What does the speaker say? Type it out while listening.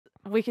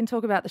we can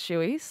talk about the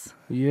shoeies.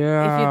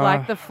 Yeah. If you'd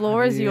like, the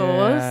floor is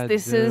yours.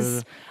 This dude.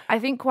 is, I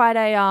think, quite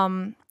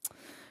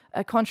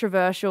a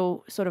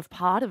controversial sort of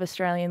part of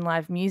Australian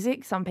live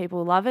music. Some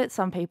people love it,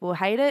 some people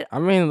hate it. I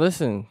mean,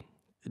 listen,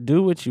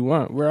 do what you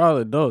want. We're all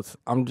adults.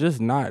 I'm just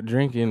not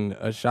drinking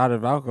a shot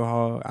of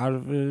alcohol out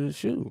of a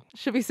shoe.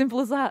 Should be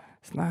simple as that.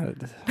 It's not.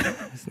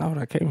 It's not what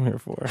I came here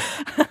for.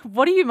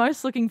 What are you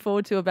most looking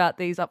forward to about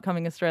these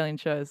upcoming Australian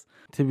shows?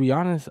 To be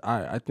honest,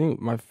 I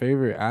think my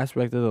favorite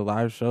aspect of the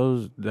live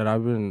shows that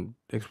I've been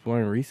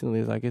exploring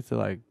recently is I get to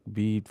like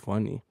be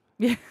funny.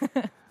 Yeah.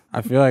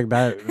 I feel like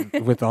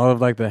that with all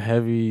of like the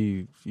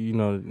heavy,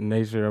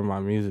 nature of my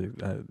music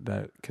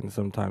that can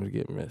sometimes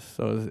get missed.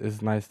 So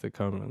it's nice to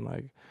come and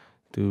like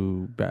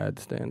do bad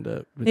stand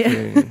up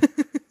between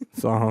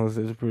songs.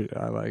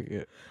 I like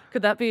it.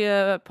 Could that be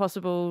a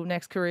possible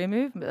next career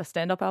move, a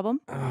stand-up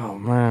album? Oh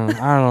man,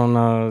 I don't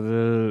know,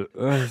 dude.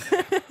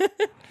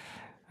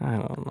 I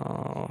don't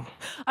know.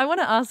 I want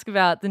to ask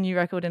about the new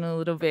record in a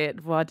little bit,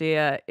 VOIR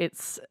DIRE.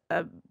 It's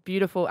a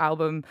beautiful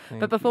album.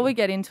 But before we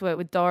get into it,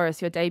 with Doris,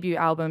 your debut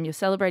album, you're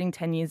celebrating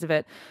 10 years of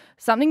it.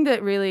 Something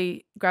that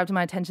really grabbed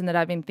my attention that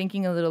I've been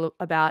thinking a little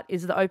about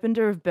is the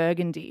opener of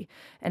Burgundy,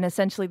 and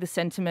essentially the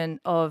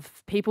sentiment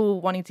of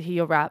people wanting to hear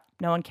your rap,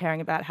 no one caring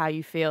about how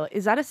you feel.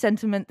 Is that a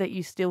sentiment that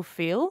you still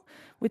feel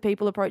with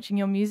people approaching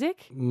your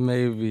music?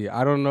 Maybe.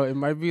 I don't know. It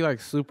might be like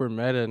super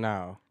meta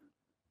now.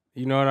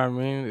 You know what I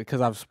mean?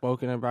 Because I've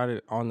spoken about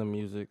it on the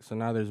music. So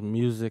now there's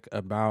music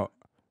about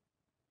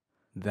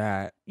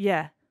that.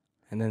 Yeah.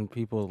 And then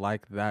people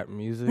like that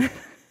music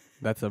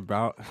that's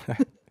about.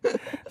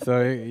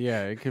 So,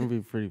 it can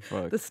be pretty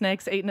fucked. The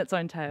snake's eating its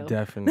own tail.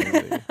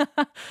 Definitely.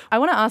 I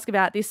want to ask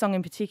about this song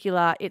in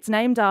particular. It's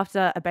named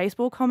after a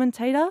baseball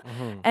commentator,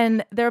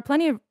 and there are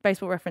plenty of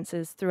baseball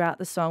references throughout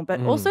the song,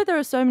 but also there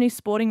are so many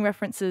sporting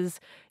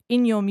references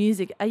in your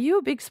music. Are you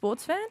a big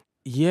sports fan?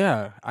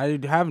 Yeah, I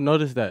have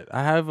noticed that.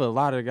 I have a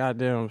lot of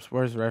goddamn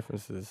sports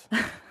references,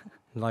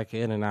 like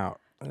in and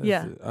out.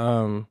 Yeah.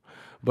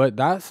 But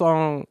that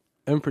song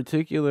in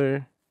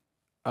particular,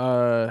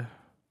 I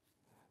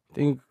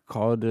think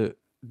called it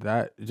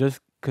that just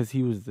because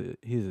he's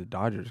a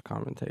Dodgers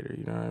commentator.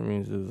 You know what I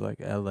mean? So it was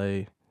like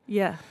L.A.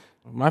 Yeah.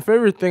 My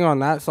favorite thing on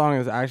that song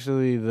is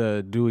actually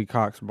the Dewey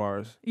Cox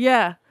bars.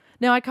 Yeah.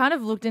 Now I kind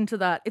of looked into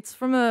that. It's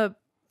from a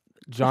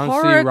John C.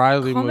 horror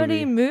Reilly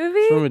comedy movie.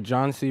 It's from a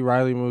John C.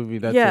 Reilly movie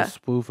that's Yeah. a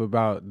spoof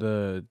about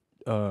the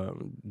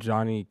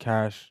Johnny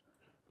Cash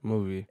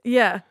movie.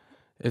 Yeah.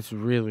 It's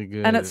really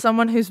good. And it's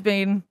someone who's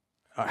been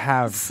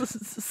halved.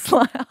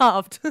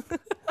 halved.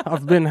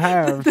 I've been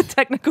halved. The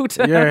technical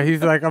term. Yeah,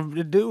 he's like,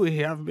 I'm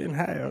Dewey. I've been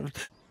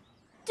halved.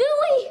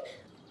 Dewey!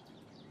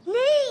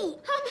 Me!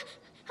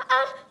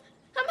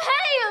 I'm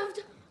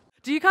halved!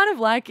 Do you kind of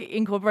like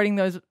incorporating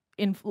those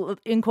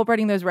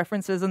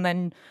references, and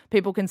then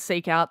people can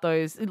seek out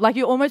those, like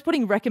you're almost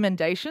putting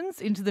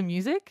recommendations into the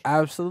music?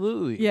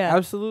 Absolutely. Yeah.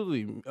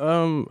 Absolutely.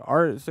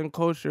 Arts and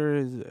culture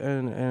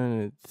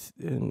and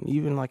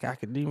even like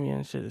academia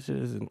and shit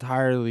is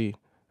entirely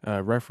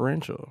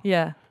referential.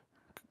 Yeah.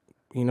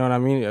 You know what I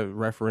mean?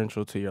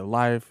 Referential to your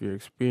life, your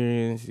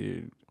experience,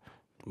 your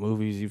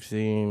movies you've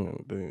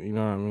seen, you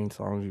know what I mean?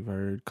 Songs you've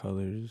heard,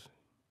 colors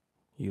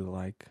you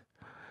like.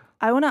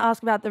 I want to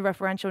ask about the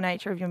referential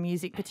nature of your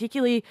music,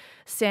 particularly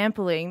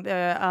sampling.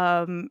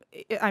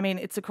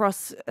 It's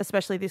across,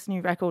 especially this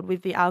new record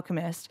with The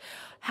Alchemist.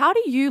 How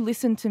do you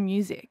listen to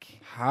music?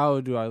 How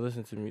do I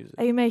listen to music?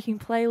 Are you making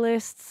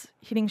playlists,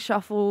 hitting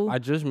shuffle? I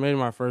just made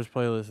my first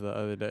playlist the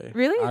other day.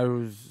 Really? I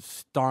was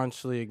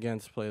staunchly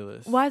against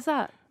playlists. Why is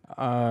that?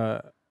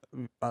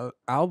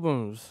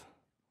 Albums.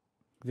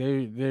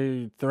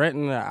 They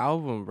threaten the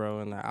album, bro,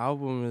 and the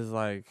album is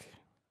like,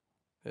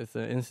 it's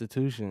an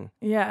institution.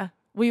 Yeah.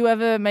 Were you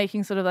ever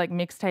making sort of like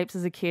mixtapes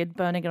as a kid,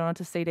 burning it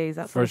onto CDs,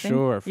 that sort of thing?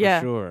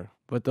 For sure.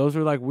 But those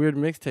were like weird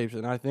mixtapes,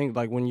 and I think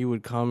like when you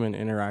would come and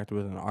interact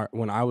with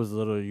when I was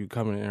little, you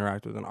come and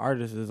interact with an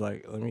artist, is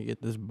like, let me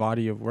get this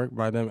body of work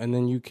by them, and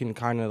then you can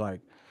kind of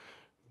like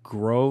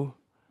grow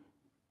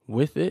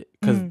with it,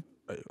 because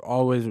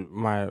always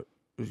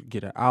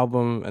get an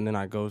album, and then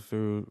I go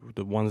through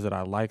the ones that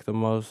I like the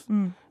most,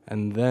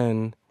 and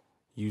then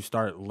you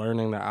start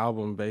learning the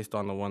album based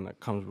on the one that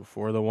comes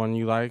before the one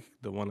you like,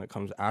 the one that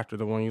comes after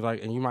the one you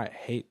like, and you might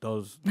hate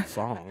those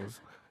songs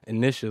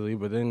initially,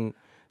 but then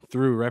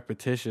through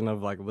repetition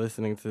of like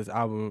listening to this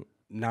album,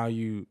 now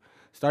you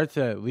start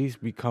to at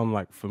least become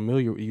like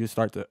familiar. You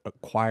start to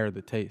acquire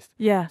the taste.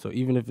 Yeah. So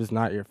even if it's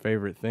not your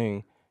favorite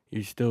thing,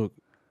 you're still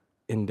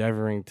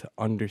endeavoring to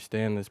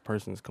understand this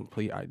person's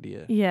complete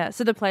idea. Yeah.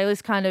 So the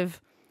playlist kind of,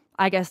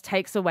 I guess,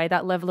 takes away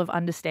that level of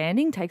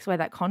understanding, takes away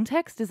that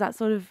context. Is that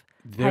sort of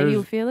how you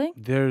were feeling?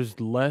 There's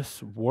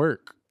less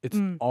work. It's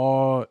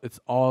all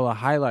a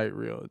highlight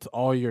reel. It's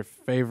all your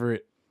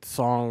favorite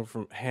song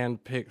from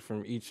handpicked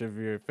from each of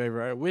your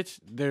favorite, which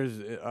there's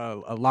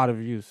a lot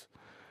of use.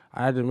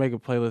 I had to make a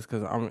playlist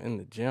because I'm in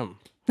the gym.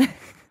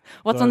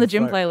 What's So on the it's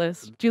gym like-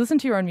 playlist? Do you listen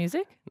to your own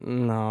music?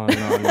 No.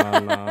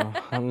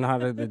 I'm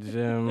not at the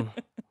gym.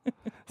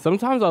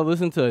 Sometimes I'll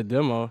listen to a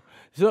demo.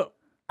 So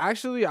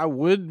Actually, I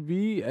would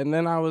be, and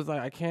then I was like,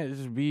 I can't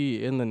just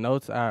be in the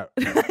notes app.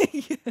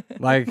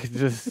 Like,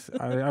 just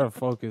I gotta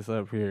focus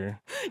up here.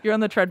 You're on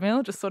the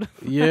treadmill, just sort of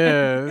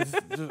Yeah, it's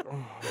just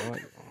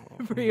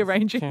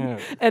rearranging,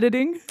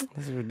 editing.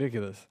 This is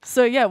ridiculous.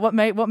 So yeah, what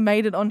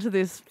made it onto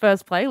this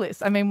first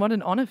playlist? I mean, what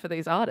an honor for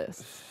these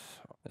artists.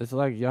 It's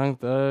like Young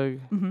Thug,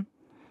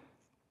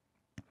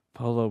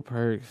 Polo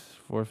Perks,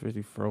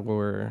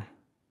 454,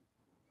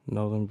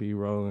 Nolan B.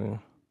 Rollin',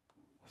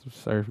 some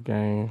Surf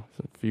Gang,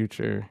 some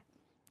Future.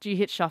 Do you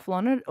hit shuffle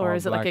on it, or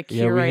is it like a curated?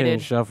 Yeah, we hitting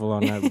shuffle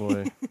on that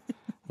boy.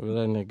 We're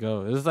letting it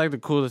go. It's like the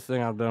coolest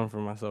thing I've done for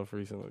myself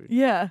recently.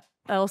 Yeah.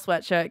 Earl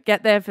Sweatshirt.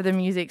 Get there for the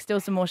music. Still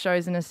some more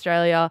shows in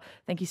Australia.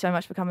 Thank you so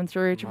much for coming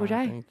through, Triple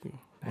J.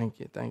 Thank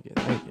you.